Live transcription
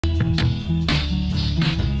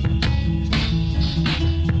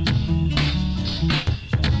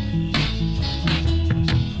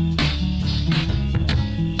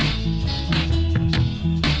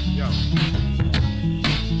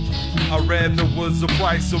Surrender was the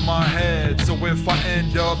price of my head. So if I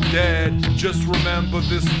end up dead, just remember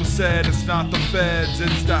this was said. It's not the feds,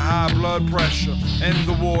 it's the high blood pressure and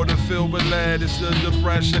the water filled with lead. It's the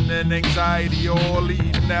depression and anxiety all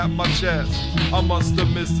eating at my chest. I must have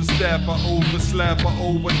missed a step, I overslept, I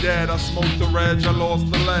overdead. I smoked the reg, I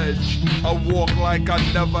lost the ledge. I walk like I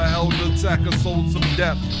never held a tech or sold some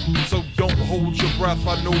depth. So don't hold your breath,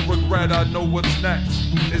 I know regret, I know what's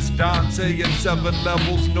next. It's Dante and 7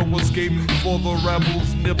 levels, no escape for the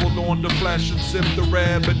rebels. Nibbled on the flesh and sipped the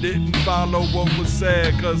red, but didn't follow what was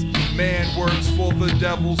said. Cause man works for the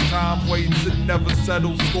devil's, time waits and never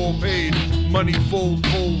settles, score paid. Money full,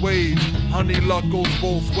 cold wage, honey luck goes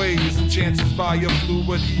both ways. And chances by a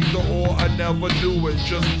fluid, either or, I never knew it.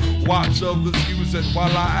 Just watch others use it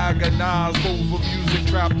while I agonize over music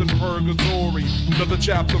trapped in purgatory. Another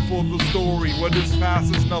chapter for the story, what is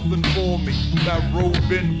past is nothing for me. That road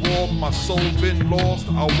been walked, my soul been lost,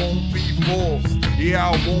 I won't be forced. Yeah,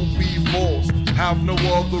 I won't be forced, have no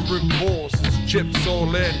other recourse. Chips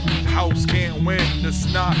all in, house can't win,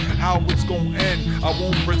 it's not how it's gon' end. I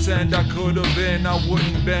won't pretend I could've been, I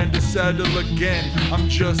wouldn't bend to settle again. I'm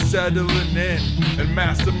just settling in and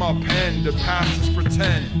master my pen. The past is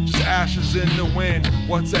pretend, just ashes in the wind.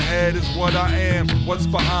 What's ahead is what I am, what's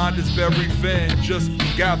behind is very thin. Just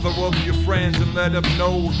gather up your friends and let them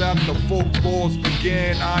know that the folk wars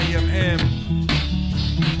begin. I am him.